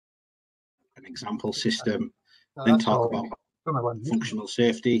an example system, No, then that's talk all. about Don't know what- functional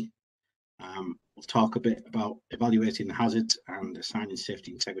safety. We'll talk a bit about evaluating the hazards and assigning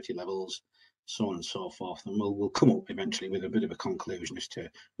safety integrity levels, so on and so forth. And we'll come up eventually with a bit of a conclusion as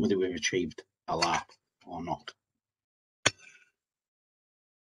to whether we've achieved ALARP or not.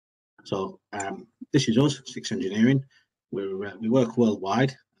 So this is us, Six Engineering. We work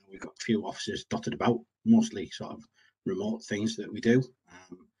worldwide. We've got a few offices dotted about, mostly sort of remote things that we do.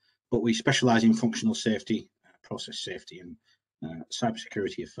 But we specialise in functional safety, process safety, and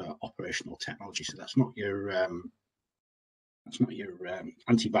cybersecurity for operational technology. So that's not your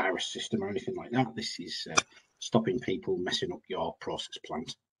antivirus system or anything like that. This is stopping people messing up your process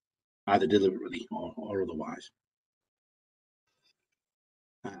plant, either deliberately or otherwise.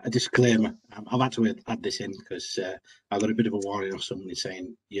 A disclaimer, I've had to add this in because I got a bit of a warning of somebody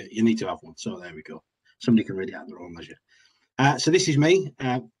saying you need to have one. So there we go. Somebody can read it at their own leisure. So this is me.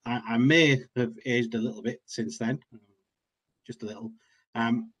 I may have aged a little bit since then, just a little.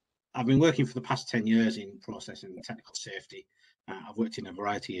 I've been working for the past 10 years in process and technical safety. I've worked in a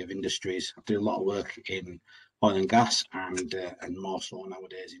variety of industries. I do a lot of work in oil and gas and more so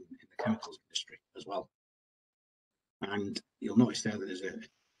nowadays in the chemicals industry as well. And you'll notice there that there's a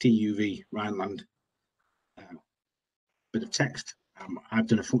TUV Rhineland bit of text. I've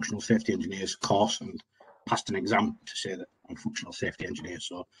done a functional safety engineer's course and passed an exam to say that I'm a functional safety engineer,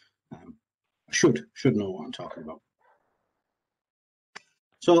 so I should know what I'm talking about.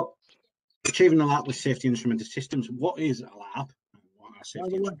 So, achieving ALARP with safety instrumented systems. What is ALARP and what are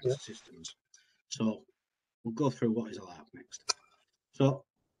safety instrumented systems? So, we'll go through what is ALARP next. So,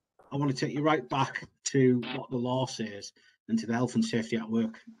 I want to take you right back to what the law says and to the Health and Safety at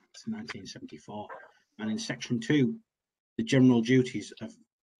Work Act 1974. And in Section 2, the general duties of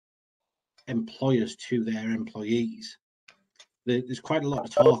employers to their employees. There's quite a lot of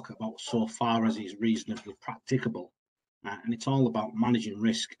talk about so far as is reasonably practicable. And it's all about managing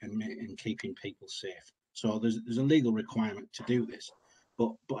risk and keeping people safe. So there's a legal requirement to do this.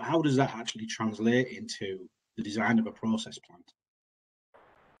 But how does that actually translate into the design of a process plant?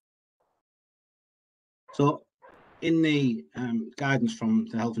 So in the guidance from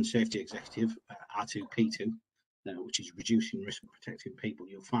the Health and Safety Executive, R2P2, which is reducing risk and protecting people,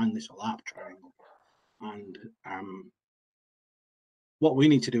 you'll find this ALARP triangle. And what we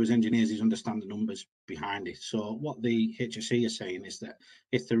need to do as engineers is understand the numbers behind it. So what the HSE is saying is that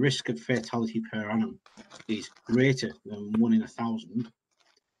if the risk of fatality per annum is greater than 1 in 1,000,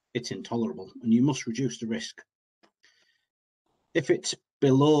 it's intolerable and you must reduce the risk. If it's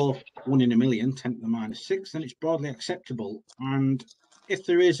below 1 in a million, 10 to the minus 6, then it's broadly acceptable. And if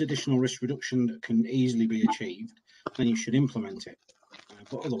there is additional risk reduction that can easily be achieved, then you should implement it.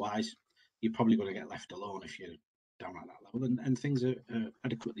 But otherwise, you're probably going to get left alone if you're down at that level, and things are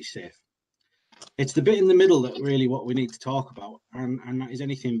adequately safe. It's the bit in the middle that really what we need to talk about, and that is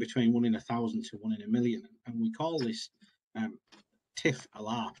anything between 1 in 1,000 to 1 in a million. And we call this TIF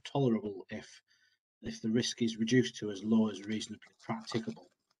ALARP, tolerable if the risk is reduced to as low as reasonably practicable.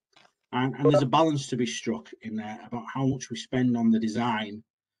 And there's a balance to be struck in there about how much we spend on the design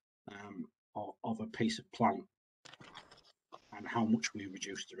of a piece of plant and how much we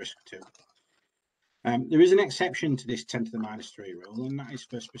reduce the risk to. There is an exception to this 10 to the minus 3 rule, and that is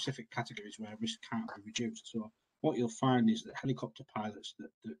for specific categories where risk can't be reduced. So what you'll find is that helicopter pilots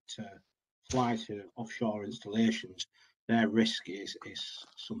that fly to offshore installations, their risk is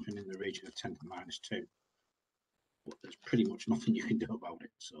something in the region of 10 to the minus 2. But there's pretty much nothing you can do about it.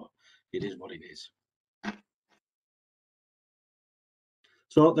 So it is what it is.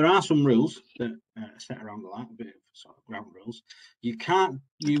 So there are some rules that are set around ALARP, a bit of sort of ground rules. You can't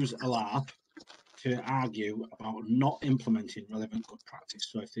use ALARP to argue about not implementing relevant good practice.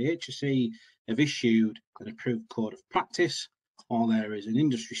 So if the HSE have issued an approved code of practice, or there is an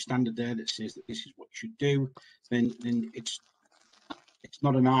industry standard there that says that this is what you should do, then it's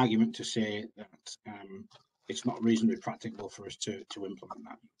not an argument to say that it's not reasonably practicable for us to implement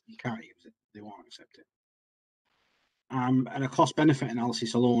that. You can't use it; they won't accept it. And a cost-benefit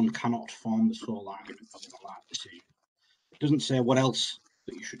analysis alone cannot form the sole argument of an ALARP decision. It doesn't say what else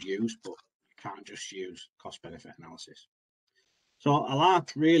that you should use, but can't just use cost-benefit analysis. So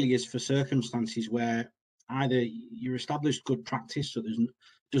ALARP really is for circumstances where either your established good practice, so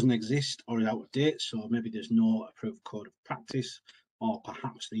doesn't exist or is out of date, so maybe there's no approved code of practice, or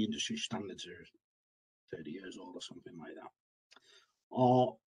perhaps the industry standards are 30 years old or something like that.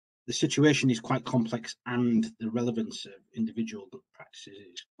 Or the situation is quite complex and the relevance of individual good practices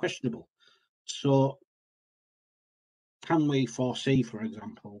is questionable. So can we foresee, for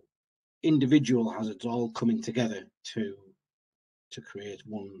example, individual hazards all coming together to create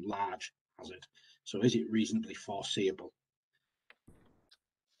one large hazard. So is it reasonably foreseeable?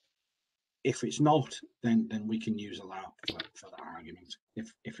 If it's not, then we can use ALARP for that argument.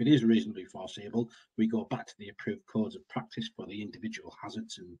 If it is reasonably foreseeable, we go back to the approved codes of practice for the individual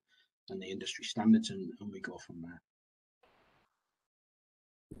hazards and the industry standards, and we go from there.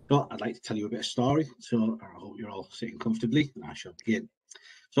 So I'd like to tell you a bit of story. So I hope you're all sitting comfortably, and I shall begin.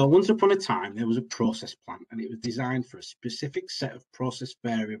 So once upon a time, there was a process plant, and it was designed for a specific set of process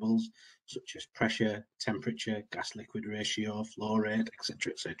variables, such as pressure, temperature, gas-liquid ratio, flow rate,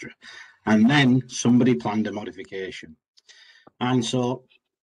 etc., etc. And then somebody planned a modification. And so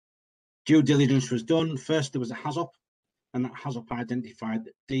due diligence was done. First, there was a HAZOP, and that HAZOP identified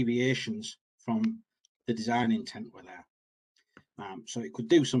that deviations from the design intent were there. So it could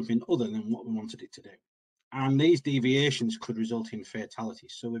do something other than what we wanted it to do. And these deviations could result in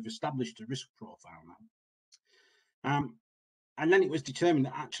fatalities. So we've established a risk profile now. And then it was determined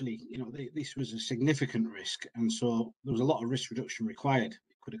that actually, this was a significant risk. And so there was a lot of risk reduction required.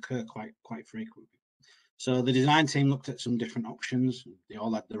 It could occur quite frequently. So the design team looked at some different options. They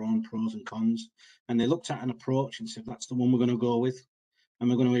all had their own pros and cons. And they looked at an approach and said, that's the one we're going to go with. And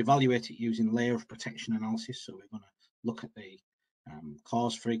we're going to evaluate it using layer of protection analysis. So we're going to look at the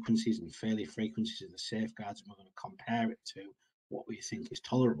cause frequencies and failure frequencies of the safeguards, and we're going to compare it to what we think is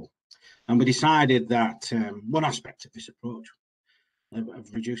tolerable. And we decided that one aspect of this approach of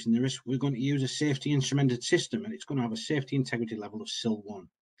reducing the risk, we're going to use a safety instrumented system, and it's going to have a safety integrity level of SIL 1.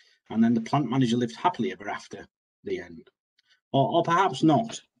 And then the plant manager lived happily ever after the end. Or perhaps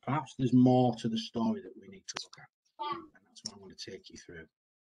not. Perhaps there's more to the story that we need to look at. And that's what I want to take you through.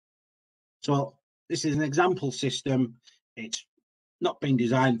 So this is an example system. It's not been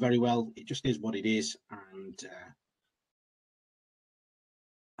designed very well. It just is what it is, and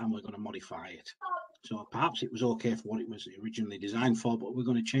we're going to modify it. So perhaps it was okay for what it was originally designed for, but we're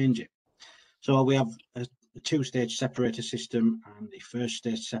going to change it. So we have a two-stage separator system, and the first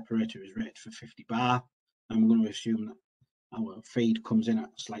stage separator is rated for 50 bar, and we're going to assume that our feed comes in at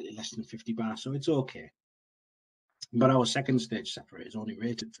slightly less than 50 bar, so it's okay. But our second stage separator is only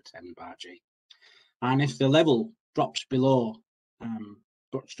rated for 10 bar G. And if the level drops below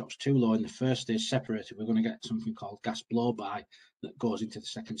drops too low in the first stage separator, we're going to get something called gas blow-by that goes into the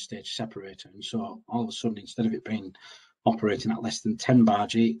second stage separator. And so all of a sudden, instead of it being operating at less than 10 bar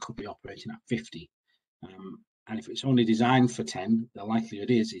G, it could be operating at 50. And if it's only designed for 10, the likelihood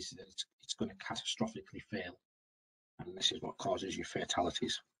is that it's going to catastrophically fail. And this is what causes your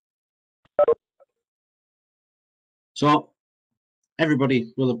fatalities. So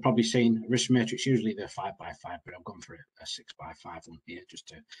everybody will have probably seen a risk matrix. Usually they're 5 by 5, but I've gone for a 6 by 5 one here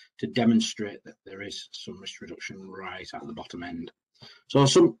just to demonstrate that there is some risk reduction right at the bottom end.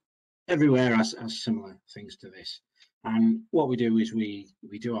 So everywhere has similar things to this. And what we do is we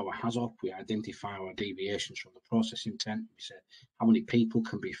do our HAZOP, we identify our deviations from the process intent. We say how many people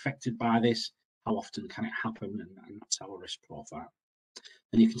can be affected by this, how often can it happen, and that's our risk profile.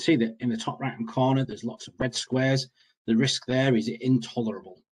 And you can see that in the top right hand corner, there's lots of red squares. The risk there is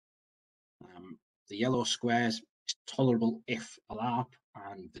intolerable. The yellow squares is tolerable if ALARP,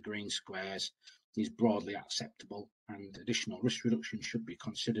 and the green squares is broadly acceptable, and additional risk reduction should be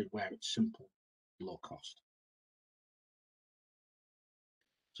considered where it's simple, low cost.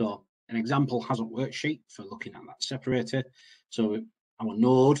 So an example HAZOP worksheet for looking at that separator. So our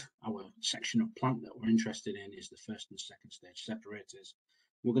node, our section of plant that we're interested in, is the first and second stage separators.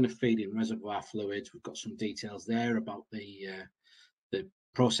 We're going to feed in reservoir fluids. We've got some details there about the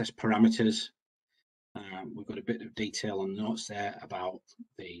process parameters. We've got a bit of detail on notes there about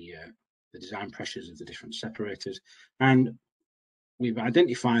the design pressures of the different separators, and we've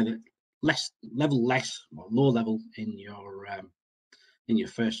identified that low level in your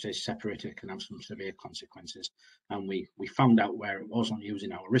first stage separator can have some severe consequences. And we found out where it was on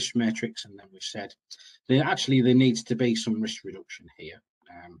using our risk matrix, and then we said there needs to be some risk reduction here.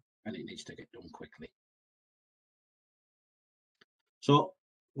 And it needs to get done quickly. So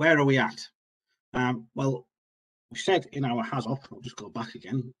where are we at? Well, we said in our HAZOP, I'll just go back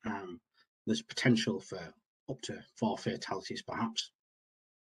again, there's potential for up to 4 fatalities perhaps.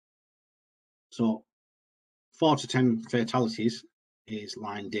 So 4 to 10 fatalities is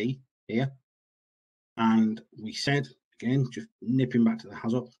line D here. And we said, again, just nipping back to the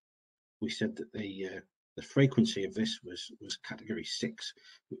HAZOP, we said that the frequency of this was category 6,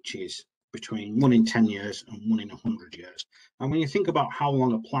 which is between 1 in 10 years and 1 in 100 years. And when you think about how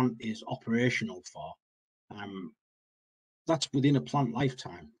long a plant is operational for, that's within a plant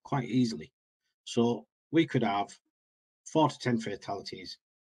lifetime quite easily. So we could have 4 to 10 fatalities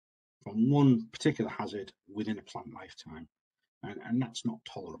from one particular hazard within a plant lifetime. and that's not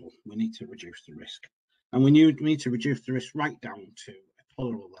tolerable. We need to reduce the risk, and we need to reduce the risk right down to a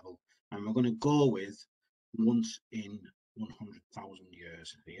tolerable level, and we're going to go with once in 100,000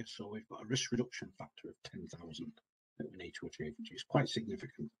 years here. So we've got a risk reduction factor of 10,000 that we need to achieve, which is quite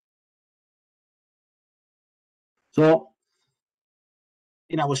significant. So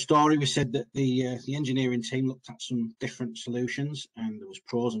in our story, we said that the engineering team looked at some different solutions, and there was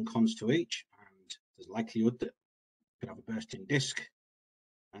pros and cons to each, and there's likelihood that we could have a bursting disc,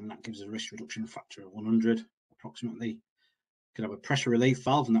 and that gives a risk reduction factor of 100 approximately. We could have a pressure relief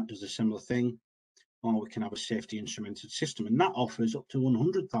valve, and that does a similar thing, or we can have a safety instrumented system, and that offers up to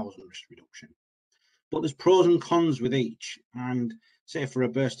 100,000 risk reduction. But there's pros and cons with each, and say for a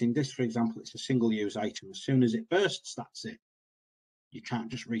bursting disc, for example, it's a single-use item. As soon as it bursts, that's it. You can't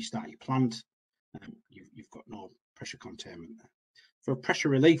just restart your plant. You've got no pressure containment there. For a pressure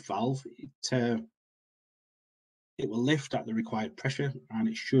relief valve, it will lift at the required pressure, and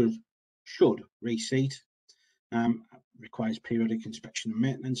it should reseat. Requires periodic inspection and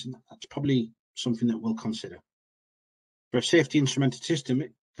maintenance, and that's probably something that we'll consider. For a safety instrumented system,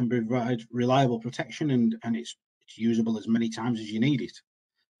 it can provide reliable protection, and it's usable as many times as you need it.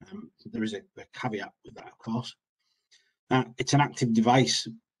 There is a caveat with that, of course. It's an active device,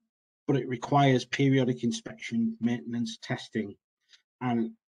 but it requires periodic inspection, maintenance, testing,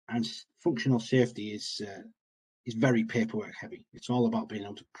 and functional safety is very paperwork heavy. It's all about being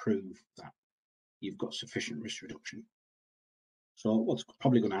able to prove that you've got sufficient risk reduction. So what's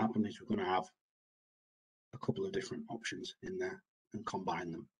probably going to happen is we're going to have a couple of different options in there and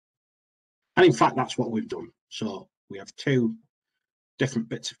combine them. And in fact, that's what we've done. So we have two different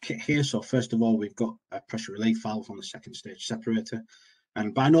bits of kit here. So first of all, we've got a pressure relief valve on the second stage separator.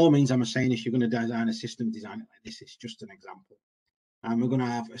 And by no means am I saying if you're going to design a system, design it like this. It's just an example. And we're going to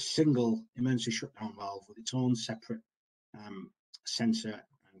have a single emergency shutdown valve with its own separate sensor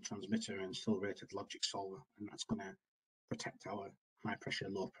and transmitter and still rated logic solver. And that's going to protect our high pressure,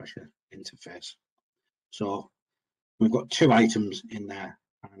 low pressure interface. So we've got two items in there.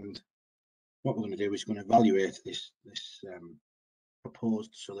 And what we're going to do is going to evaluate this proposed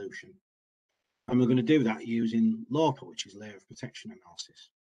solution, and we're going to do that using LARP, which is layer of protection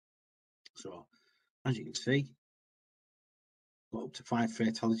analysis. So as you can see, got up to 5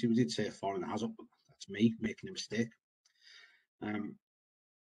 fatalities. We did say 4 in the hazard, but that's me making a mistake.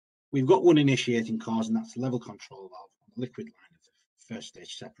 We've got one initiating cause, and that's the level control valve on the liquid line of the first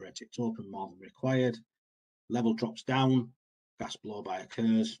stage separator. It's open more than required, level drops down, gas blowby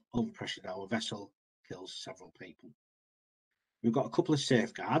occurs, overpressured our vessel, kills several people. We've got a couple of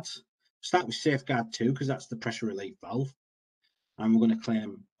safeguards. Start with safeguard 2 because that's the pressure relief valve, and we're going to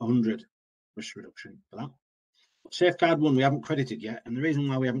claim 100 risk reduction for that. But safeguard 1 we haven't credited yet, and the reason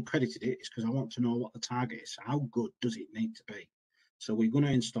why we haven't credited it is because I want to know what the target is. How good does it need to be? So we're going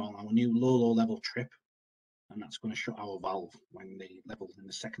to install our new low level trip, and that's going to shut our valve when the level in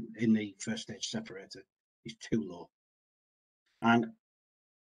the first stage separator is too low. And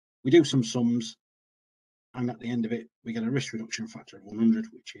we do some sums, and at the end of it, we get a risk reduction factor of 100,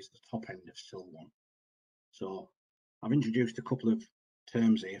 which is the top end of SIL 1. So I've introduced a couple of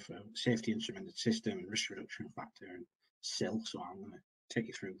terms here for safety instrumented system and risk reduction factor and SIL. So I'm going to take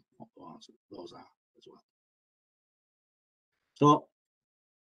you through what those are as well. So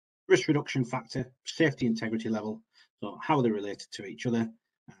risk reduction factor, safety integrity level. So how are they related to each other?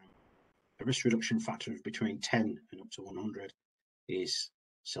 A risk reduction factor of between 10 and up to 100 is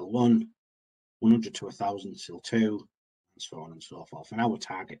SIL 1. 100 to 1,000, SIL 2, and so on and so forth. And our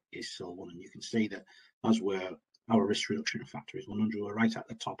target is SIL 1, and you can see that as our risk reduction factor is 100, we're right at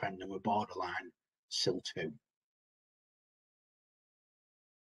the top end, and we're borderline SIL 2.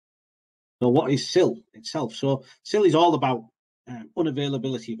 So what is SIL itself? So SIL is all about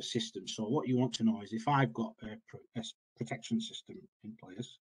unavailability of a system. So what you want to know is if I've got a protection system in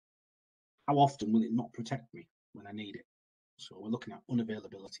place, how often will it not protect me when I need it? So we're looking at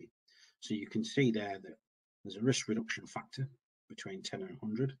unavailability. So you can see there that there's a risk reduction factor between 10 and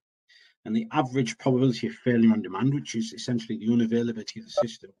 100. And the average probability of failure on demand, which is essentially the unavailability of the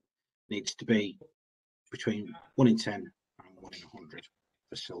system, needs to be between 1 in 10 and 1 in 100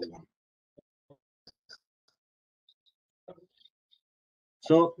 for SIL 1.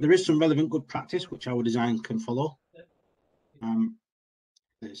 So there is some relevant good practice, which our design can follow.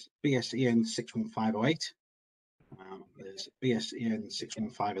 There's BSEN 61508. There's BSEN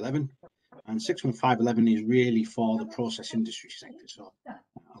 61511. And 61511 is really for the process industry sector, so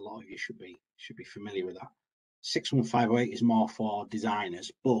a lot of you should be familiar with that. 61508 is more for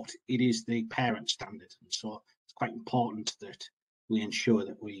designers, but it is the parent standard, and so it's quite important that we ensure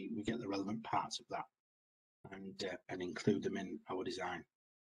that we get the relevant parts of that. and include them in our design.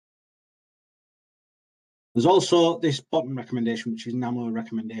 There's also this bottom recommendation, which is NAMO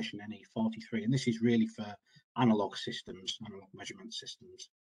recommendation NE43, and this is really for analog systems, analog measurement systems.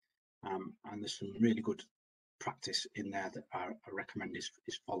 And there's some really good practice in there that I recommend is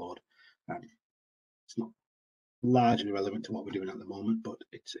followed. It's not largely relevant to what we're doing at the moment, but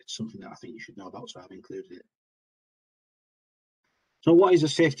it's something that I think you should know about, so I've included it. So what is a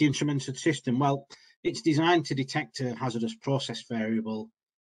safety instrumented system? Well, it's designed to detect a hazardous process variable.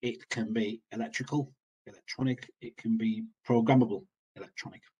 It can be electrical, electronic, it can be programmable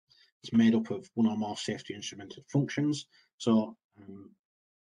electronic. It's made up of one or more safety instrumented functions. So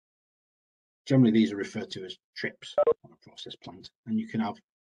generally these are referred to as trips on a process plant, and you can have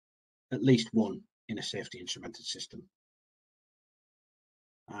at least one in a safety instrumented system.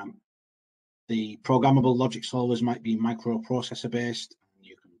 The programmable logic solvers might be microprocessor based, and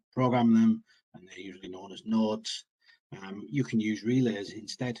you can program them, and they're usually known as nodes. You can use relays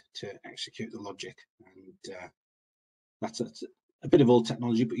instead to execute the logic, and that's a bit of old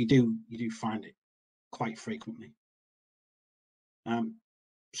technology, but you do find it quite frequently.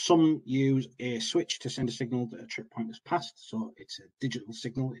 Some use a switch to send a signal that a trip point has passed, so it's a digital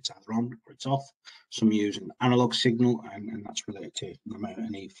signal, it's either on or it's off. Some use an analog signal, and that's related to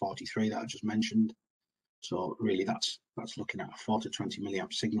NE43 that I just mentioned. So really that's looking at a 4 to 20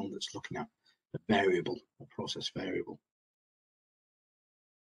 milliamp signal that's looking at a variable, a process variable.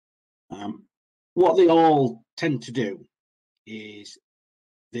 What they all tend to do is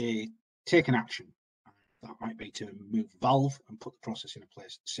they take an action. That might be to move the valve and put the process in a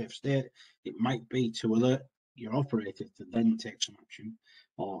place safe state. It might be to alert your operator to then take some action,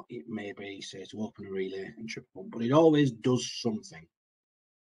 or it may be, say, to open a relay and trip pump, but it always does something.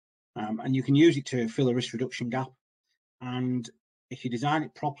 And you can use it to fill a risk reduction gap. And if you design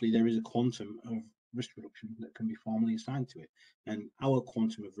it properly, there is a quantum of risk reduction that can be formally assigned to it. And our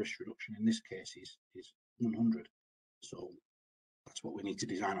quantum of risk reduction in this case is 100. So that's what we need to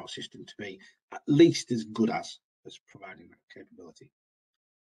design our system to be, at least as good as providing that capability.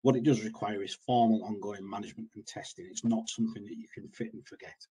 What it does require is formal ongoing management and testing. It's not something that you can fit and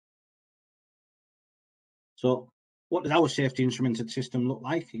forget. So what does our safety instrumented system look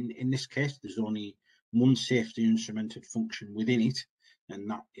like? In this case, there's only one safety instrumented function within it, and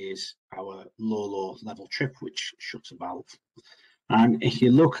that is our low level trip, which shuts a valve. And if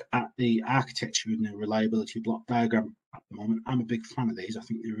you look at the architecture in the reliability block diagram at the moment, I'm a big fan of these. I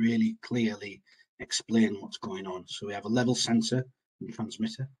think they really clearly explain what's going on. So we have a level sensor and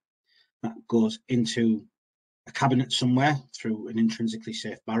transmitter that goes into a cabinet somewhere through an intrinsically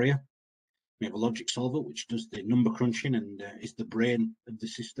safe barrier. We have a logic solver, which does the number crunching and is the brain of the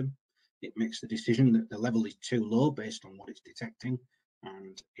system. It makes the decision that the level is too low based on what it's detecting,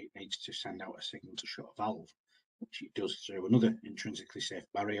 and it needs to send out a signal to shut a valve, which it does through another intrinsically safe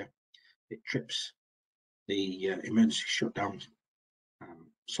barrier. It trips the emergency shutdown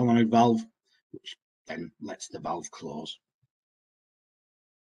solenoid valve, which then lets the valve close.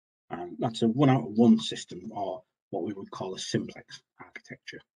 And that's a 1-out-of-1 system, or what we would call a simplex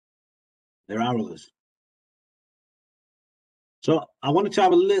architecture. There are others. So I wanted to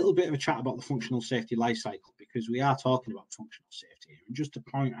have a little bit of a chat about the functional safety life cycle, because we are talking about functional safety, and just to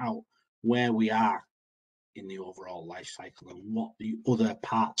point out where we are in the overall life cycle and what the other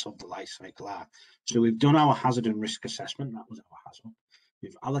parts of the life cycle are. So we've done our hazard and risk assessment, that was our hazard.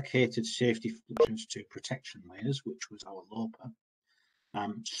 We've allocated safety functions to protection layers, which was our LOPA.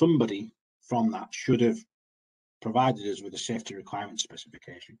 Somebody from that should have provided us with a safety requirement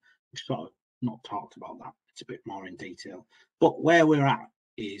specification. We've sort of not talked about that. It's a bit more in detail. But where we're at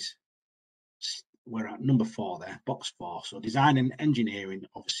is, we're at number 4 there, box 4. So design and engineering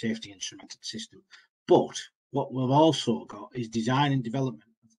of a safety instrumented system. But what we've also got is design and development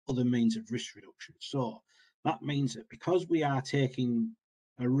of other means of risk reduction. So that means that because we are taking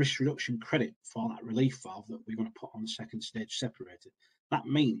a risk reduction credit for that relief valve that we're going to put on the second stage separator, that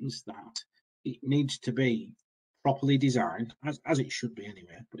means that it needs to be properly designed, as it should be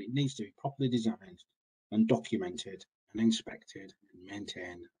anyway, but it needs to be properly designed and documented and inspected and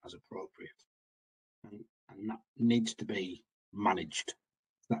maintained as appropriate. And that needs to be managed.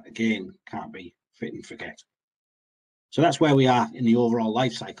 That again can't be fit and forget. So that's where we are in the overall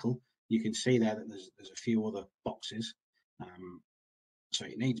life cycle. You can see there that there's a few other boxes. So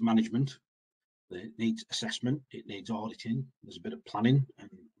it needs management, it needs assessment, it needs auditing, there's a bit of planning and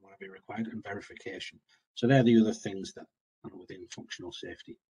whatever required, and verification. So they're the other things that are within functional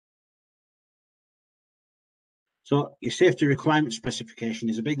safety. So your safety requirement specification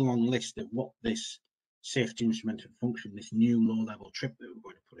is a big long list of what this safety instrumented function, this new low-level trip that we're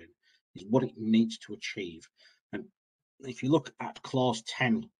going to put in, is what it needs to achieve. And if you look at clause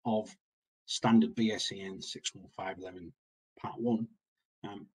 10 of standard BSEN 61511 part 1,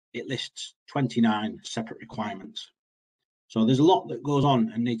 it lists 29 separate requirements. So there's a lot that goes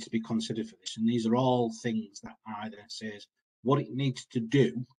on and needs to be considered for this, and these are all things that either says what it needs to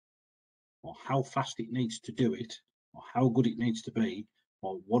do, or how fast it needs to do it, or how good it needs to be,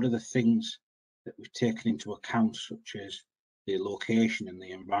 or what are the things that we've taken into account, such as the location and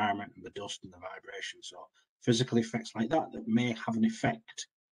the environment and the dust and the vibration. So physical effects like that that may have an effect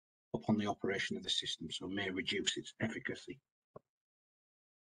upon the operation of the system, so may reduce its efficacy.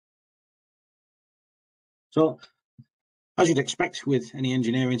 So as you'd expect with any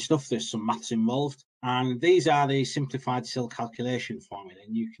engineering stuff, there's some maths involved, and these are the simplified SIL calculation formula.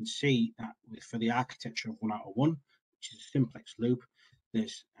 And you can see that for the architecture of 1 out of 1, which is a simplex loop,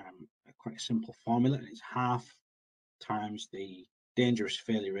 there's quite a simple formula, and it's half times the dangerous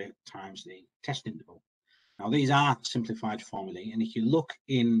failure rate times the test interval. Now these are simplified formulae, and if you look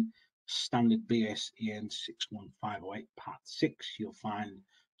in standard BSEN 61508 part 6, you'll find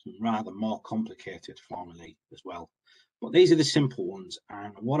some rather more complicated formulae as well. But these are the simple ones,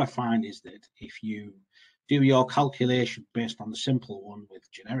 and what I find is that if you do your calculation based on the simple one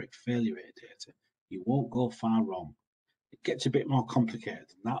with generic failure rate data, you won't go far wrong. It gets a bit more complicated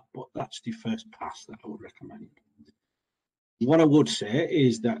than that, but that's the first pass that I would recommend. What I would say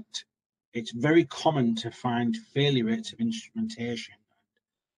is that it's very common to find failure rates of instrumentation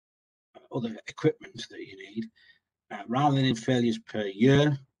and other equipment that you need, rather than in failures per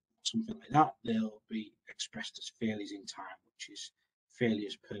year, something like that, they'll be expressed as failures in time, which is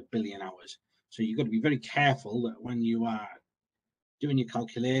failures per billion hours. So you've got to be very careful that when you are doing your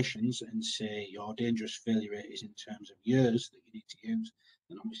calculations and say your dangerous failure rate is in terms of years that you need to use,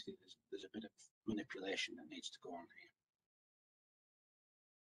 then obviously there's a bit of manipulation that needs to go on here.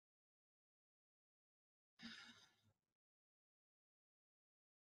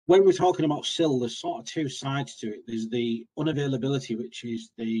 When we're talking about SIL, there's sort of two sides to it. There's the unavailability, which is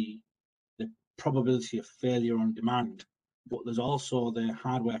the probability of failure on demand, but there's also the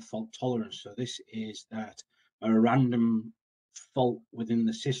hardware fault tolerance. So this is that a random fault within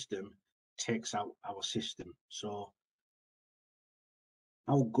the system takes out our system. So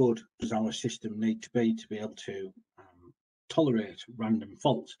how good does our system need to be able to tolerate random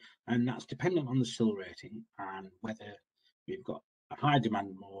faults? And that's dependent on the SIL rating and whether we've got a high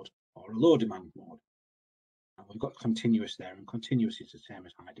demand mode or a low demand mode. And we've got continuous there, and continuous is the same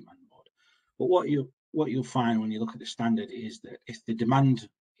as high demand mode. But what you'll find when you look at the standard is that if the demand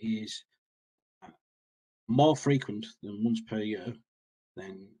is more frequent than once per year,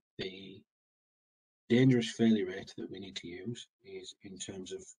 then the dangerous failure rate that we need to use is in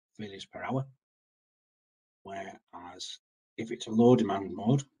terms of failures per hour. Whereas if it's a low demand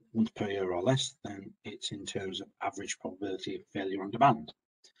mode, once per year or less, then it's in terms of average probability of failure on demand.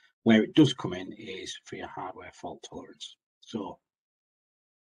 Where it does come in is for your hardware fault tolerance. So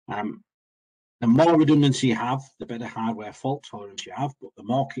the more redundancy you have, the better hardware fault tolerance you have, but the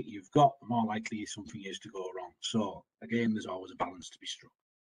more kit you've got, the more likely something is to go wrong. So again, there's always a balance to be struck.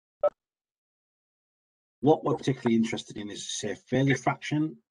 What we're particularly interested in is the safe failure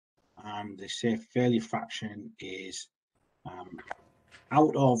fraction, and the safe failure fraction is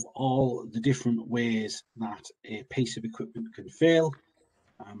out of all the different ways that a piece of equipment can fail,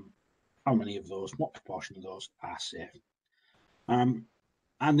 how many of those, what proportion of those are safe? And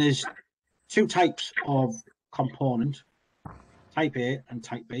there's two types of component, type A and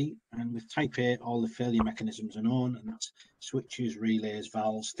type B. And with type A, all the failure mechanisms are known, and that's switches, relays,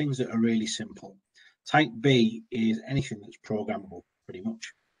 valves, things that are really simple. Type B is anything that's programmable, pretty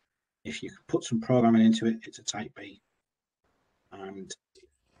much. If you put some programming into it, it's a type B. And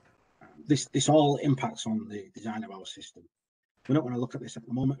this all impacts on the design of our system. We're not going to look at this at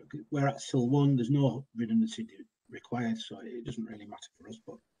the moment. We're at SIL 1, there's no redundancy required, so it doesn't really matter for us,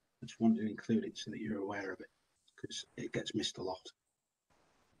 but I just wanted to include it so that you're aware of it, because it gets missed a lot.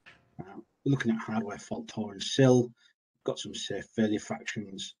 We're looking at hardware fault tolerance SIL, got some safe failure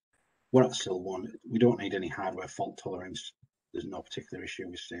fractions. We're at SIL 1, we don't need any hardware fault tolerance. There's no particular issue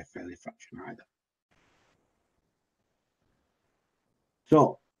with safe failure fraction either.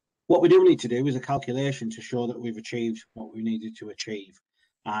 So what we do need to do is a calculation to show that we've achieved what we needed to achieve.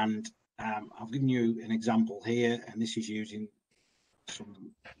 And I've given you an example here, and this is using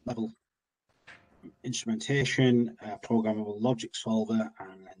some level instrumentation, programmable logic solver,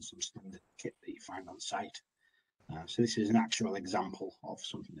 and then some standard kit that you find on site. So this is an actual example of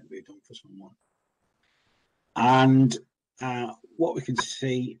something that we've done for someone. And what we can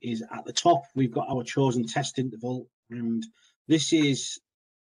see is at the top, we've got our chosen test interval, and this is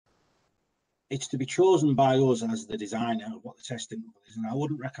It's to be chosen by us as the designer of what the test interval is, and I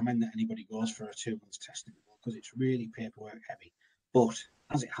wouldn't recommend that anybody goes for a 2-month test interval because it's really paperwork heavy. But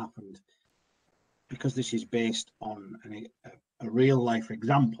as it happened, because this is based on a real life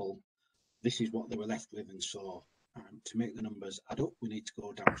example, this is what they were left with, and so to make the numbers add up, we need to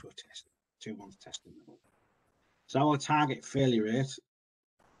go down to a 2-month test interval. So our target failure rate,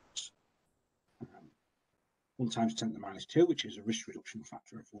 1 times 10 to the minus 2, which is a risk reduction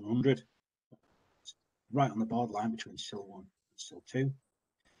factor of 100. It's right on the borderline between SIL 1 and SIL 2.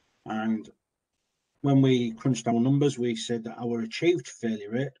 And when we crunched our numbers, we said that our achieved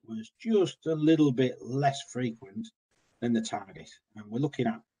failure rate was just a little bit less frequent than the target. And we're looking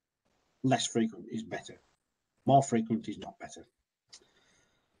at less frequent is better. More frequent is not better.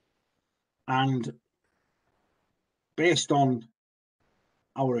 And based on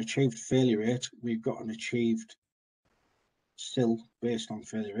our achieved failure rate, we've got an achieved SIL based on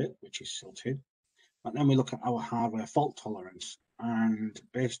failure rate, which is SIL 2. And then we look at our hardware fault tolerance. And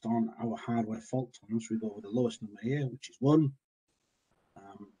based on our hardware fault tolerance, we go with the lowest number here, which is 1.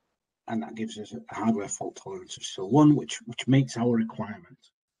 And that gives us a hardware fault tolerance of SIL 1, which meets our requirement.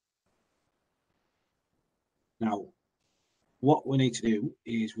 Now, what we need to do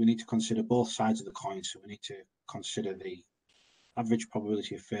is we need to consider both sides of the coin. So we need to consider the average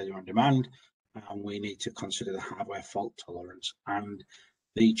probability of failure on demand, and we need to consider the hardware fault tolerance. And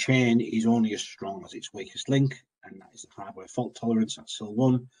the chain is only as strong as its weakest link, and that is the hardware fault tolerance at SIL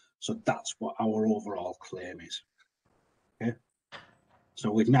 1. So that's what our overall claim is. Okay.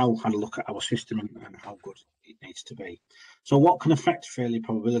 So we've now had a look at our system and how good it needs to be. So what can affect failure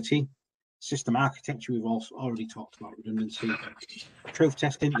probability? System architecture, we've also already talked about redundancy. Proof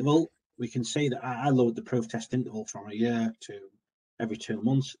test interval, we can see that I lowered the proof test interval from a year to every 2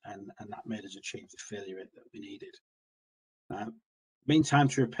 months, and that made us achieve the failure rate that we needed. Mean time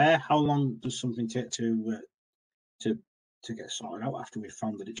to repair, how long does something take to get sorted out after we've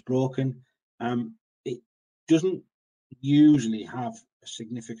found that it's broken? It doesn't usually have a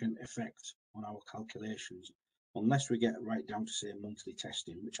significant effect on our calculations unless we get right down to, say, monthly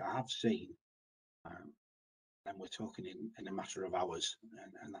testing, which I have seen. And we're talking in a matter of hours,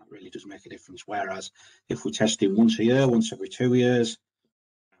 and that really does make a difference. Whereas if we're testing once a year, once every 2 years,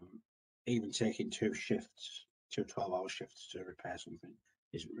 even taking 2 shifts, 2 12-hour shifts to repair something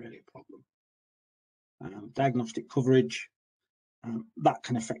isn't really a problem. Diagnostic coverage, that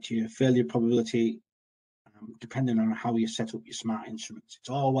can affect your failure probability depending on how you set up your smart instruments. It's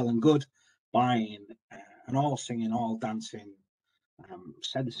all well and good buying an all singing, all dancing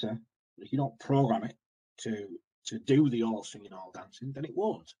sensor, but if you don't program it to do the all singing, all dancing, then it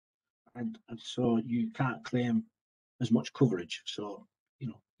won't. And so you can't claim as much coverage. So,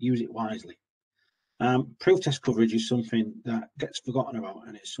 use it wisely. Proof test coverage is something that gets forgotten about,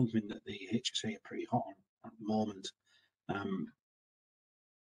 and it's something that the HSE are pretty hot on at the moment.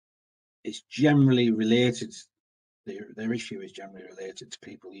 It's generally related, their issue is generally related to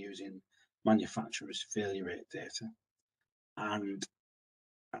people using manufacturers' failure rate data. And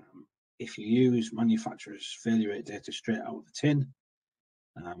if you use manufacturers' failure rate data straight out of the tin,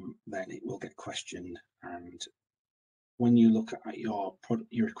 then it will get questioned. And when you look at your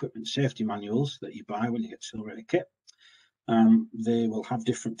equipment safety manuals that you buy when you get SIL rated kit, they will have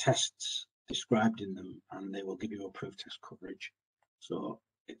different tests described in them, and they will give you a proof test coverage. So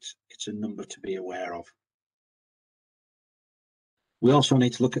it's a number to be aware of. We also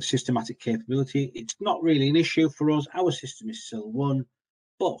need to look at systematic capability. It's not really an issue for us. Our system is SIL 1,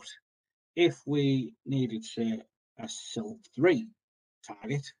 but if we needed, say, a SIL 3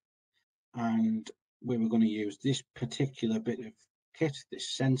 target, and we were going to use this particular bit of kit,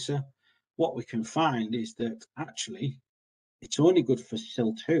 this sensor, what we can find is that actually it's only good for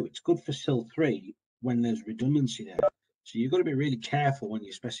SIL 2. It's good for SIL 3 when there's redundancy there. So you've got to be really careful when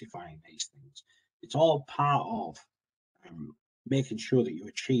you're specifying these things. It's all part of making sure that you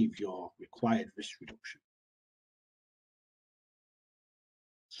achieve your required risk reduction.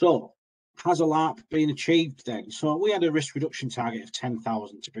 So has ALARP been achieved then? So we had a risk reduction target of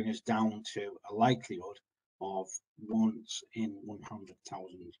 10,000 to bring us down to a likelihood of once in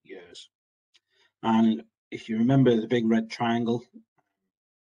 100,000 years. And if you remember the big red triangle,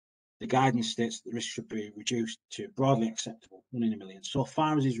 the guidance states that the risk should be reduced to broadly acceptable, 1 in a million, so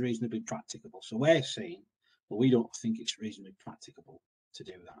far as is reasonably practicable. So we're saying, well, we don't think it's reasonably practicable to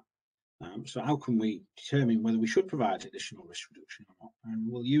do that. So how can we determine whether we should provide additional risk reduction or not?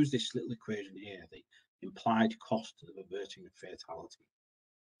 And we'll use this little equation here, the implied cost of averting a fatality.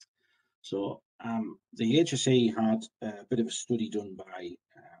 So the HSE had a bit of a study done by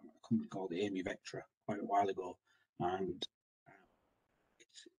a company called AMI Vectra quite a while ago, and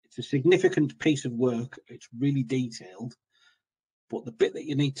It's a significant piece of work. It's really detailed, but the bit that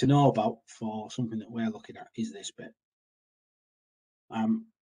you need to know about for something that we're looking at is this bit.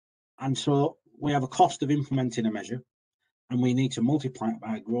 And so we have a cost of implementing a measure, and we need to multiply it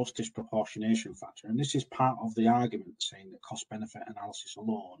by a gross disproportionation factor. And this is part of the argument saying that cost-benefit analysis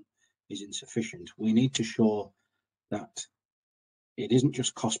alone is insufficient. We need to show that it isn't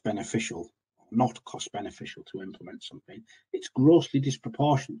just cost beneficial, not cost beneficial to implement something. It's grossly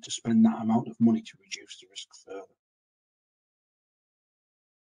disproportionate to spend that amount of money to reduce the risk further.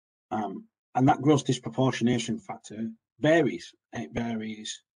 And that gross disproportionation factor varies. It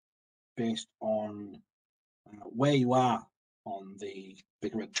varies based on where you are on the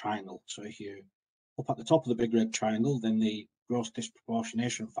big red triangle. So if you're up at the top of the big red triangle, then the gross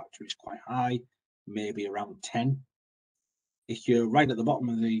disproportionation factor is quite high, maybe around 10. If you're right at the bottom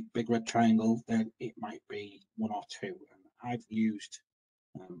of the big red triangle, then it might be 1 or 2. And I've used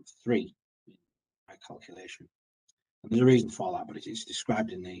 3 in my calculation. And there's a reason for that, but it's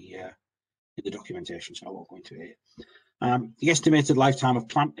described in the documentation, so I won't go into it here. The estimated lifetime of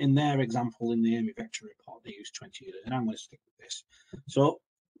plant in their example in the AMI Lecture report, they use 20 years, and I'm going to stick with this. So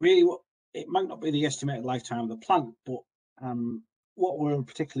really, it might not be the estimated lifetime of the plant, but what we're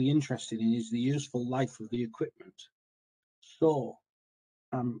particularly interested in is the useful life of the equipment. So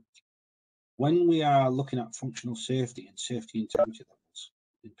when we are looking at functional safety and safety integrity levels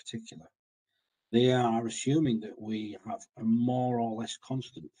in particular, they are assuming that we have a more or less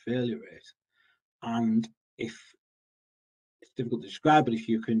constant failure rate. And if it's difficult to describe, but if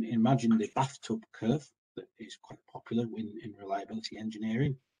you can imagine the bathtub curve that is quite popular in reliability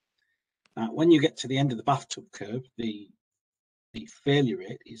engineering, when you get to the end of the bathtub curve, the failure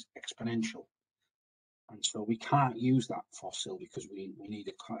rate is exponential. And so we can't use that for SIL because we need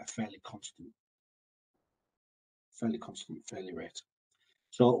a fairly constant failure rate.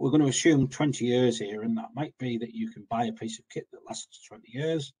 So we're going to assume 20 years here, and that might be that you can buy a piece of kit that lasts 20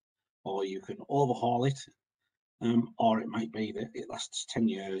 years, or you can overhaul it, or it might be that it lasts 10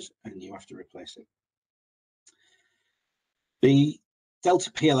 years and you have to replace it. The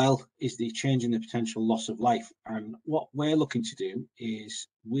delta PLL is the change in the potential loss of life, and what we're looking to do is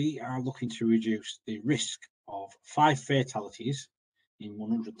we are looking to reduce the risk of 5 fatalities in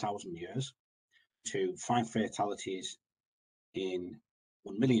 100,000 years to 5 fatalities in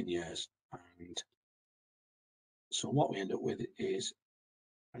 1 million years. And so what we end up with is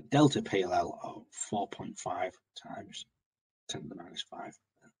a delta PLL of 4.5 times 10 to the minus 5.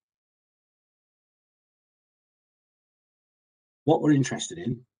 What we're interested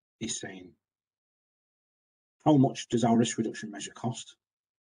in is saying, how much does our risk reduction measure cost?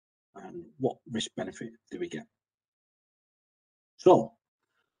 And what risk benefit do we get? So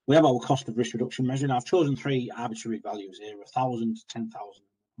we have our cost of risk reduction measure. Now I've chosen 3 arbitrary values here, 1,000, 10,000,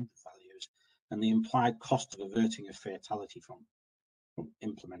 100 values, and the implied cost of averting a fatality from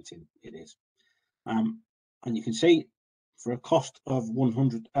implementing it is. And you can see for a cost of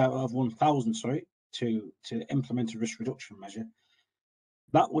 1,000, to implement a risk reduction measure,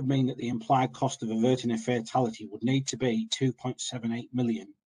 that would mean that the implied cost of averting a fatality would need to be 2.78 million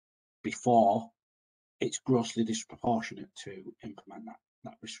before it's grossly disproportionate to implement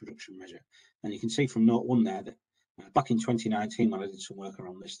that risk reduction measure. And you can see from note 1 there that back in 2019, when I did some work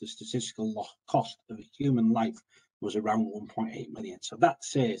around this, the statistical cost of a human life was around 1.8 million. So that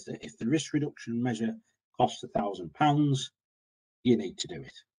says that if the risk reduction measure costs £1,000, you need to do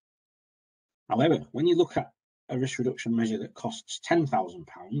it. However, when you look at a risk reduction measure that costs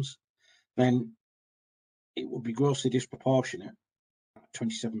 £10,000, then it would be grossly disproportionate at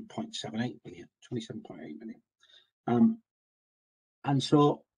 27.78 million, 27.8 million. And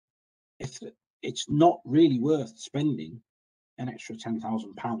so if it's not really worth spending an extra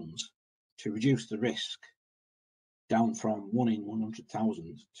 £10,000 to reduce the risk down from 1 in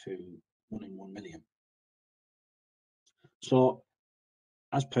 100,000 to 1 in 1 million. So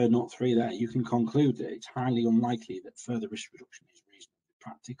as per note 3 there, you can conclude that it's highly unlikely that further risk reduction is reasonably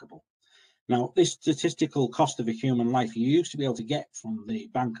practicable. Now, this statistical cost of a human life, you used to be able to get from the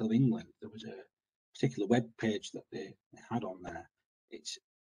Bank of England. There was a particular web page that they had on there. It's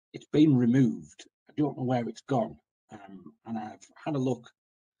been removed. I don't know where it's gone. And I've had a look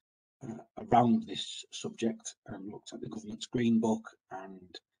around this subject and looked at the government's Green Book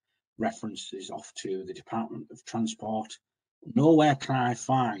and references off to the Department of Transport. Nowhere can I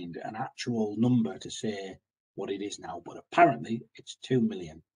find an actual number to say what it is now, but apparently it's 2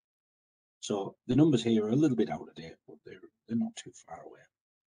 million. So the numbers here are a little bit out of date, but they're not too far away.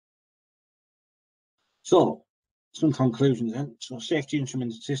 So some conclusions then. So safety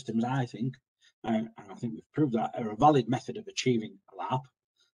instrumented systems, I think, and I think we've proved that, are a valid method of achieving ALARP.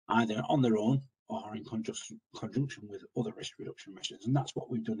 either on their own or in conjunction with other risk reduction measures. And that's what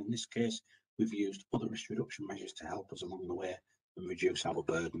we've done in this case. We've used other risk reduction measures to help us along the way and reduce our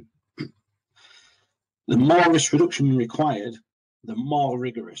burden. The more risk reduction required, the more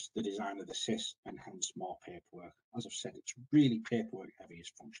rigorous the design of the SIS, and hence more paperwork. As I've said, it's really paperwork heavy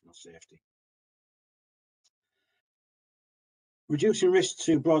as functional safety. Reducing risk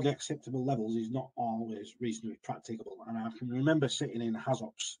to broadly acceptable levels is not always reasonably practicable. And I can remember sitting in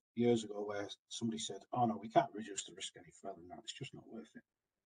HAZOPs years ago where somebody said, oh no, we can't reduce the risk any further than that, it's just not worth it.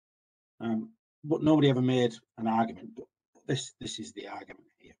 But nobody ever made an argument, but this is the argument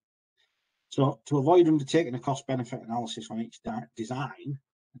here. So to avoid undertaking a cost-benefit analysis on each design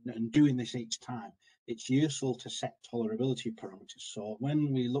and doing this each time, it's useful to set tolerability parameters. So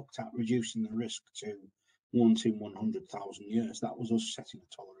when we looked at reducing the risk to 1 to 100,000 years, that was us setting a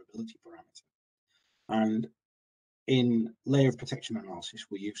tolerability parameter. And in layer of protection analysis,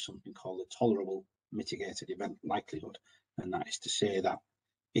 we use something called a tolerable mitigated event likelihood. And that is to say that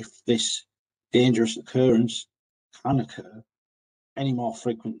if this dangerous occurrence can occur any more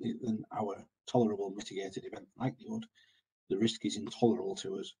frequently than our tolerable mitigated event likelihood, the risk is intolerable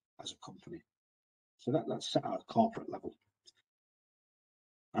to us as a company. So that's set at a corporate level.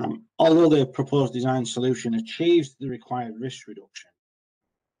 Although the proposed design solution achieves the required risk reduction,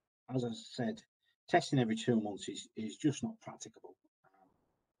 as I said, testing every 2 months is just not practicable.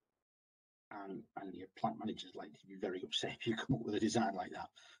 And your plant managers like to be very upset if you come up with a design like that.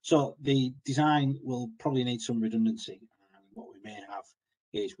 So the design will probably need some redundancy. And what we may have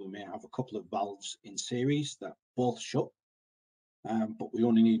is we may have a couple of valves in series that both shut, but we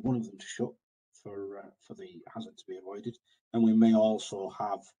only need one of them to shut for the hazard to be avoided. And we may also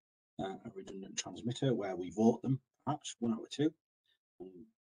have a redundant transmitter where we vote them, perhaps 1 out of 2,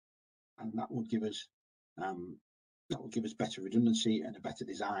 and that would give us better redundancy and a better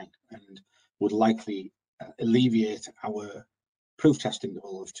design, and would likely alleviate our proof testing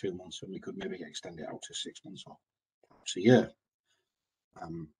interval of 2 months, and we could maybe extend it out to 6 months or perhaps a year.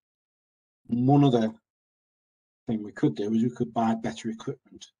 One other thing we could do is we could buy better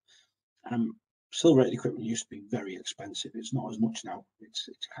equipment. Silver-rated equipment used to be very expensive. It's not as much now. It's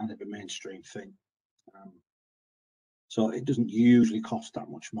kind of a mainstream thing. So it doesn't usually cost that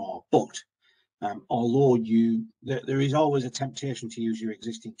much more. But although there is always a temptation to use your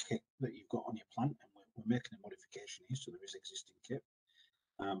existing kit that you've got on your plant, and we're making a modification here, so there is existing kit.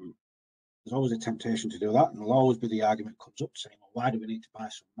 There's always a temptation to do that, and there'll always be the argument comes up saying, well, why do we need to buy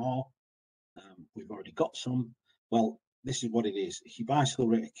some more? We've already got some. Well, this is what it is. If you buy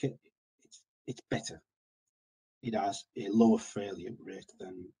silver-rated kit, it's better. It has a lower failure rate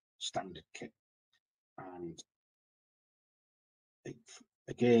than standard kit, and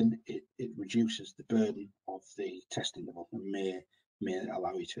it reduces the burden of the testing level and may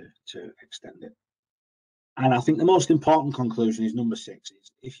allow you to extend it. And I think the most important conclusion is number 6: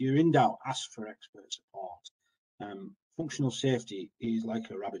 is if you're in doubt, ask for expert support. Functional safety is like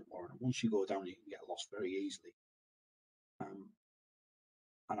a rabbit warren. Once you go down, you can get lost very easily.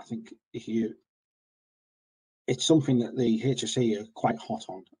 And I think it's something that the HSE are quite hot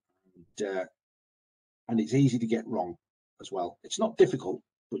on, and it's easy to get wrong as well. It's not difficult,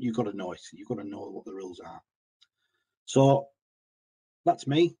 but you've got to know it. You've got to know what the rules are. So that's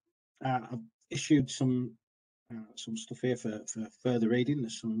me. I've issued some stuff here for further reading.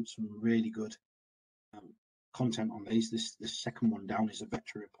 There's some really good content on these. This second one down is a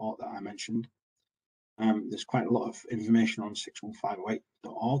veterinary report that I mentioned. There's quite a lot of information on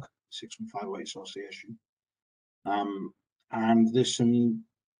 61508.org, 61508 Association. And there's some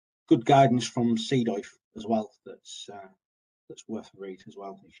good guidance from CDOIF as well that's worth a read as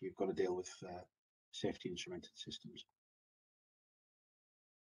well if you've got to deal with safety instrumented systems.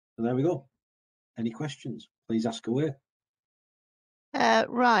 So there we go. Any questions? Please ask away.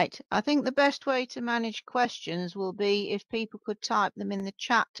 Right. I think the best way to manage questions will be if people could type them in the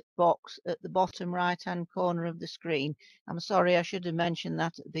chat box at the bottom right-hand corner of the screen. I'm sorry, I should have mentioned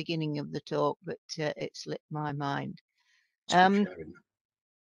that at the beginning of the talk, but it slipped my mind.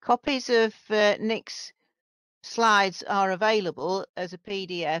 Copies of Nick's slides are available as a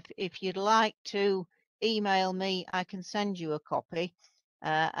PDF. If you'd like to email me, I can send you a copy.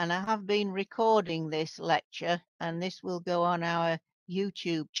 And I have been recording this lecture, and this will go on our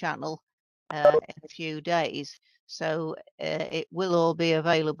YouTube channel in a few days. So it will all be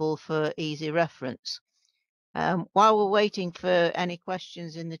available for easy reference. While we're waiting for any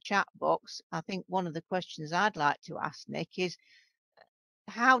questions in the chat box, I think one of the questions I'd like to ask Nick is,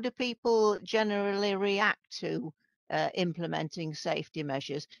 how do people generally react to implementing safety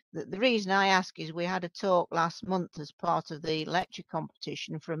measures. The reason I ask is we had a talk last month as part of the lecture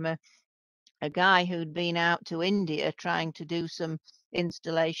competition from a guy who'd been out to India trying to do some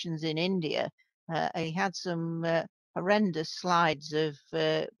installations in India. He had some horrendous slides of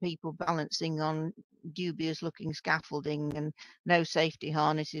people balancing on dubious looking scaffolding and no safety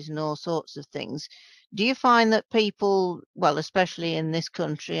harnesses and all sorts of things. Do you find that people, well, especially in this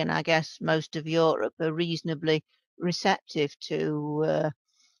country and I guess most of Europe, are reasonably receptive to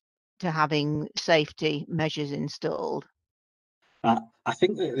having safety measures installed? I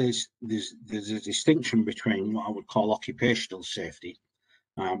think that there's a distinction between what I would call occupational safety,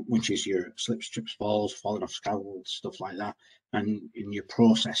 which is your slips, trips, falls, falling off scaffolds, stuff like that, and in your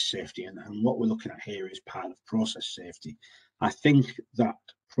process safety. And what we're looking at here is part of process safety. I think that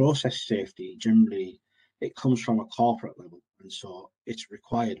process safety generally, it comes from a corporate level, and so it's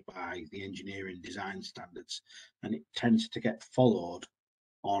required by the engineering design standards, and it tends to get followed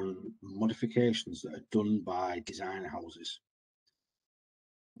on modifications that are done by design houses.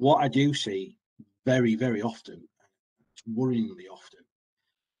 What I do see very, very often, worryingly often,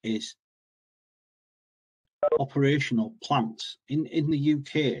 is operational plants in the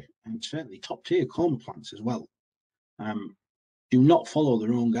UK, and certainly top tier coma plants as well, do not follow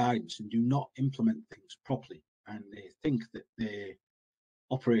their own guidance and do not implement things properly, and they think that they're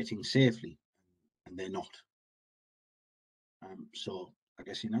operating safely and they're not. So I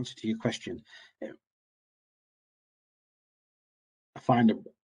guess in answer to your question, I find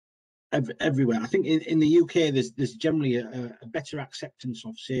everywhere. I think in the UK there's generally a better acceptance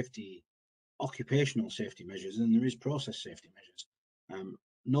of safety, occupational safety measures, than there is process safety measures.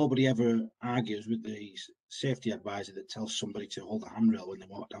 Nobody ever argues with the safety advisor that tells somebody to hold a handrail when they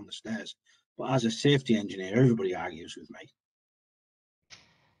walk down the stairs. But as a safety engineer, everybody argues with me.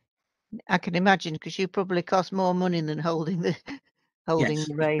 I can imagine, because you probably cost more money than holding the Yes.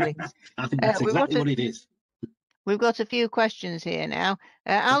 the railings. I think that's exactly what it is. We've got a few questions here now.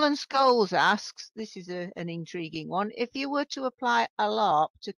 Alan Scholes asks, this is an intriguing one, if you were to apply ALARP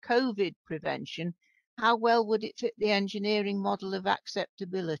to COVID prevention, how well would it fit the engineering model of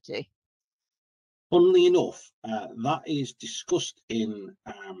acceptability? Funnily enough, that is discussed in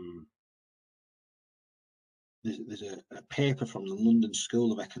there's a paper from the London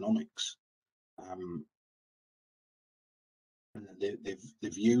School of Economics. And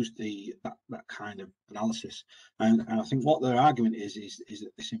they've used that kind of analysis, and I think what their argument is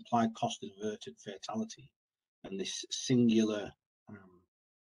that this implied cost of averted fatality and this singular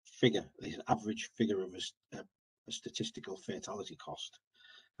figure, this average figure of a statistical fatality cost,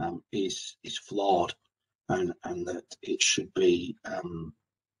 is flawed, and that it should be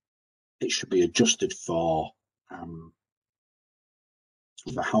adjusted for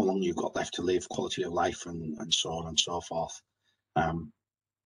how long you've got left to live, quality of life, and so on and so forth.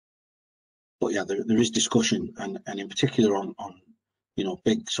 But yeah, there is discussion, and in particular on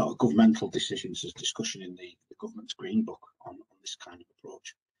big sort of governmental decisions. There's discussion in the government's green book on this kind of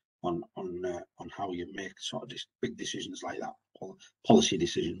approach, on how you make sort of big decisions like that, policy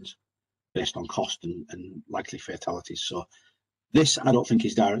decisions based on cost and likely fatalities. So this, I don't think,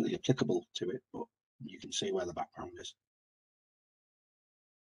 is directly applicable to it, but you can see where the background is.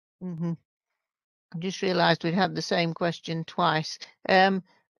 Mm-hmm. I just realised we'd had the same question twice.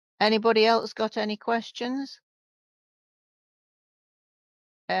 Anybody else got any questions?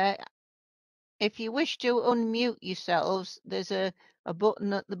 If you wish to unmute yourselves, there's a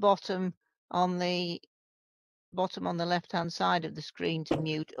button at the bottom on the left hand side of the screen to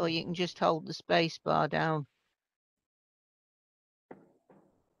mute, or you can just hold the space bar down.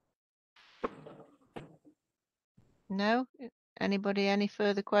 No? Anybody any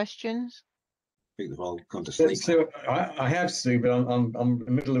further questions? I think they've all gone to sleep. So I have, Sue, but I'm in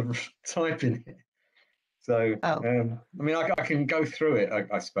the middle of typing it. So I mean, I can go through it,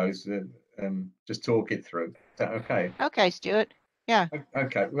 I suppose, just talk it through. Is that okay? Okay, Stuart. Yeah.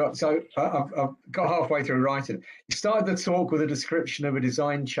 Okay. Well, so I've got halfway through writing. You started the talk with a description of a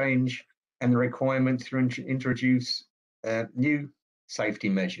design change and the requirement to introduce new safety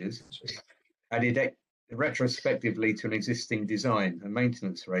measures added retrospectively to an existing design and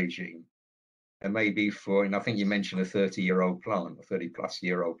maintenance regime. And maybe for, and I think you mentioned a 30-year-old plant, a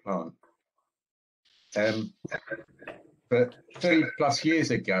 30-plus-year-old plant. But 30-plus years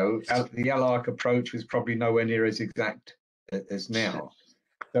ago, the ALARP approach was probably nowhere near as exact as now.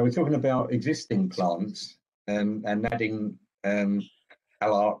 So we're talking about existing plants and adding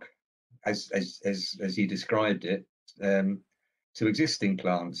ALARP, as you described it, to existing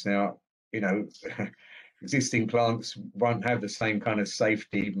plants. Now, existing plants won't have the same kind of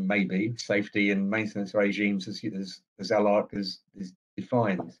safety, maybe safety and maintenance regimes as ALARP is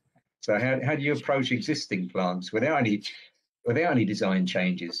defined. So how do you approach existing plants without any design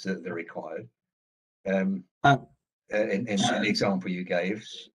changes that are required? In the example you gave,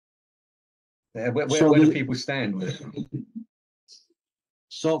 where do people stand with it?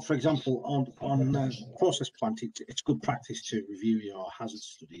 So, for example, on process plant, it's good practice to review your hazard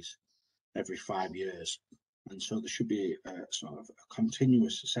studies every 5 years, and so there should be a sort of a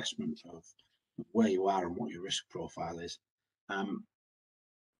continuous assessment of where you are and what your risk profile is.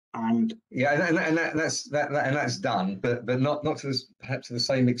 And yeah, and that's done, but not to perhaps to the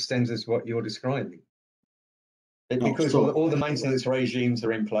same extent as what you're describing. Because all the maintenance regimes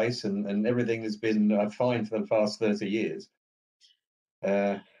are in place and everything has been fine for the past 30 years.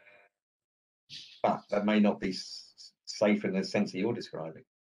 But that may not be safe in the sense that you're describing.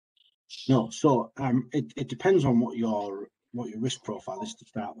 No, so it depends on what your risk profile is to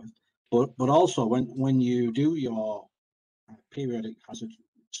start with, but also when you do your periodic hazard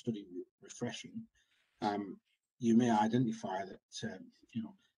study refreshing, you may identify that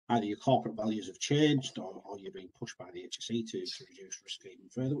either your corporate values have changed or you're being pushed by the HSE to reduce risk even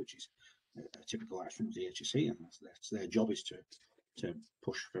further, which is a typical action of the HSE, and that's their job, is to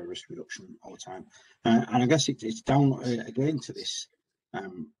push for risk reduction all the time. And I guess it's down again to this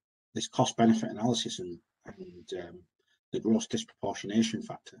this cost benefit analysis and the gross disproportionation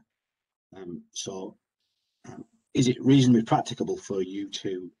factor. Is it reasonably practicable for you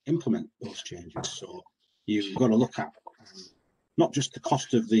to implement those changes? So you've got to look at not just the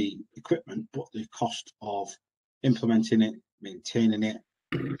cost of the equipment, but the cost of implementing it, maintaining it,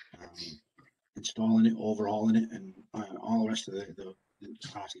 installing it, overhauling it, and all the rest of the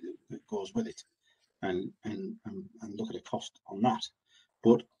party that goes with it, and look at the cost on that.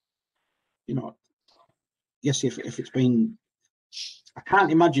 But yes, if it's been, I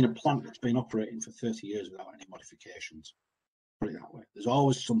can't imagine a plant that's been operating for 30 years without any modifications. Put it that way. There's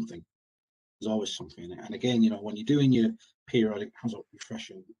always something. There's always something in it. And again, when you're doing your periodic hazard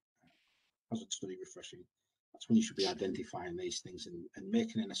study refreshing, that's when you should be identifying these things and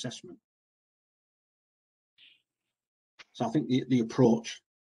making an assessment. So I think the approach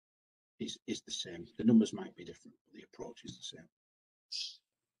is the same. The numbers might be different, but the approach is the same.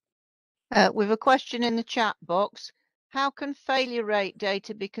 With a question in the chat box, how can failure rate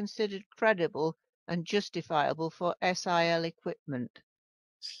data be considered credible and justifiable for SIL equipment?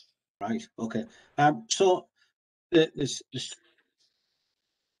 Right. Okay. So there's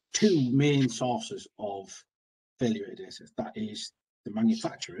two main sources of failure rate data. That is the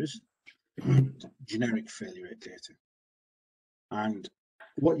manufacturers and generic failure rate data. And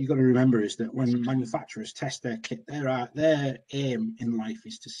what you've got to remember is that when manufacturers test their kit, their aim in life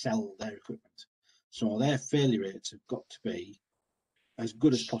is to sell their equipment. So their failure rates have got to be as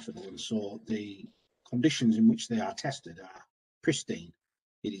good as possible. And so the conditions in which they are tested are pristine.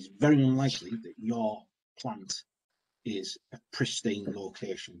 It is very unlikely that your plant is a pristine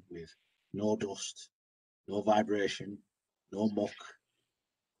location with no dust, no vibration, no muck,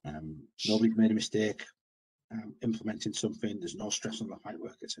 nobody's made a mistake implementing something, there's no stress on the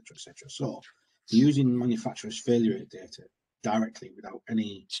pipework, etc., etc. So using manufacturers' failure rate data directly without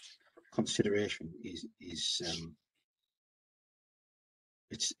any consideration is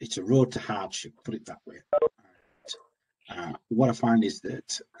it's a road to hardship, put it that way. What I find is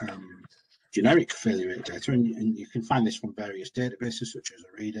that generic failure rate data, and you can find this from various databases such as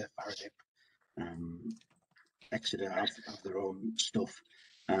Areda, Faradip, Exeter have their own stuff.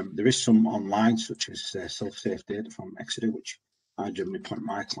 There is some online, such as self-safe data from Exeter, which I generally point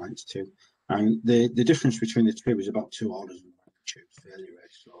my clients to. And the difference between the two is about 2 orders of magnitude failure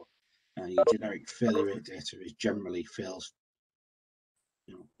rate. So your generic failure rate data is generally fails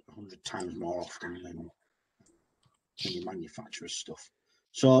 100 times more often than your manufacturer's stuff.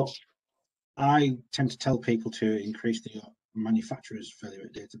 So I tend to tell people to increase the manufacturer's failure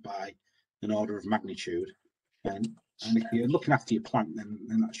rate data by an order of magnitude. And if you're looking after your plant,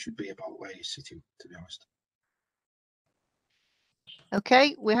 then that should be about where you're sitting, to be honest.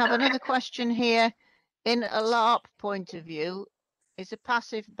 Okay, we have another question here. In a LARP point of view, is a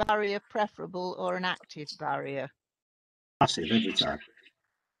passive barrier preferable or an active barrier? Passive every time.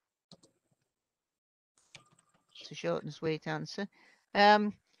 It's a short and sweet answer.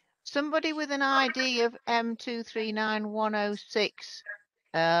 Somebody with an ID of M239106,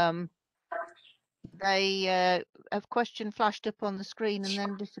 they have question flashed up on the screen and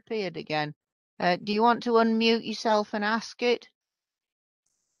then disappeared again. Do you want to unmute yourself and ask it?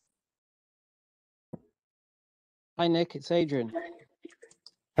 Hi Nick, it's Adrian.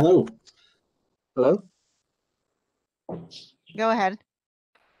 Hello. Hello. Go ahead.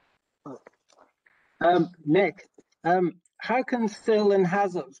 Nick, how can SIL and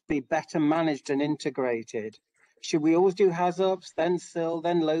HAZOPs be better managed and integrated? Should we always do HAZOPs, then SIL,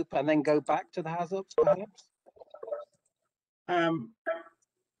 then LOOP, and then go back to the HAZOPs, perhaps?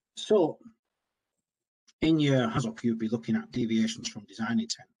 So in your HAZOP, you'd be looking at deviations from design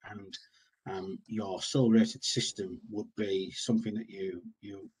intent, and your SIL rated system would be something that you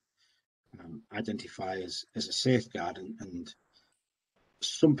identify as a safeguard, and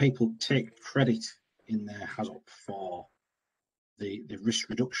some people take credit in their HAZOP for the risk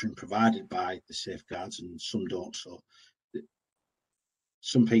reduction provided by the safeguards, and some don't. So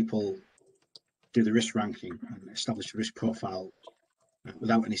some people do the risk ranking and establish a risk profile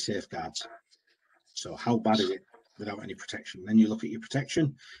without any safeguards. So how bad is it without any protection? Then you look at your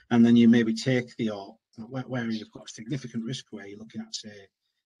protection, and then you maybe take where you've got significant risk, where you're looking at, say,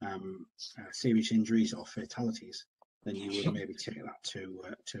 serious injuries or fatalities, then you would maybe take that to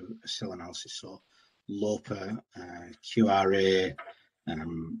a SIL analysis. So LOPA, QRA,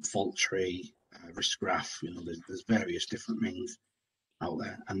 fault tree, risk graph, there's various different means out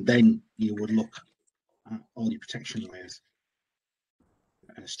there. And then you would look at all your protection layers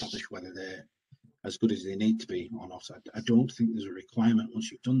and establish whether they're as good as they need to be or not. I don't think there's a requirement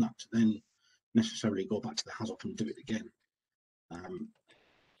once you've done that to then necessarily go back to the HAZOP and do it again.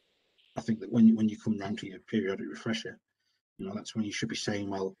 I think that when you come round to your periodic refresher, that's when you should be saying,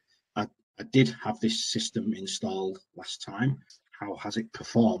 well, I did have this system installed last time. How has it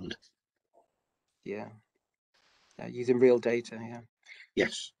performed? Yeah, using real data. Yeah.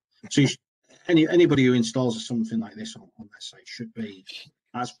 Yes. So anybody who installs something like this on their site should be,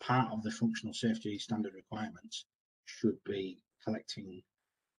 as part of the functional safety standard requirements, should be collecting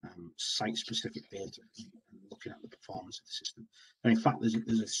site-specific data and looking at the performance of the system. And in fact, there's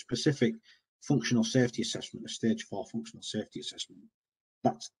a specific functional safety assessment, a stage 4 functional safety assessment.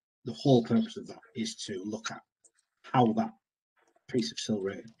 That's the whole purpose of that, is to look at how that piece of SIL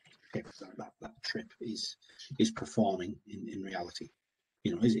rate, that trip is performing in reality.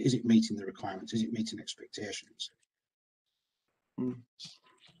 Is it meeting the requirements? Is it meeting expectations?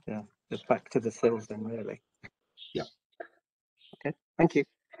 Yeah, just back to the SILs then, really. Yeah. Okay, thank you.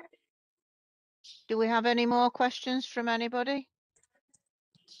 Do we have any more questions from anybody?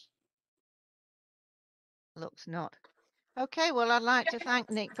 Looks not. Okay, well, I'd like to thank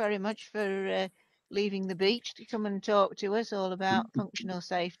Nick very much for leaving the beach to come and talk to us all about functional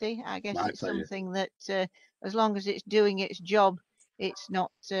safety. I guess it's something that, as long as it's doing its job, it's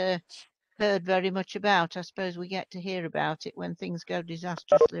not heard very much about. I suppose we get to hear about it when things go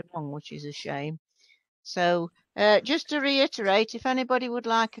disastrously wrong, which is a shame. So just to reiterate, if anybody would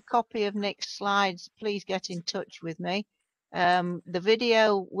like a copy of Nick's slides, please get in touch with me. The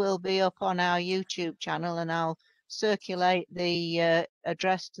video will be up on our YouTube channel, and I'll circulate the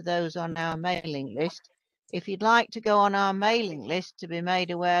address to those on our mailing list. If you'd like to go on our mailing list to be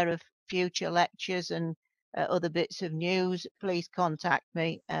made aware of future lectures and other bits of news, please contact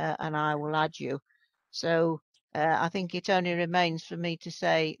me and I will add you. So I think it only remains for me to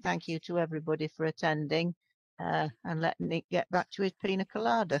say thank you to everybody for attending and let Nick get back to his pina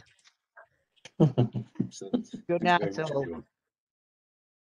colada. Excellent. Good night all.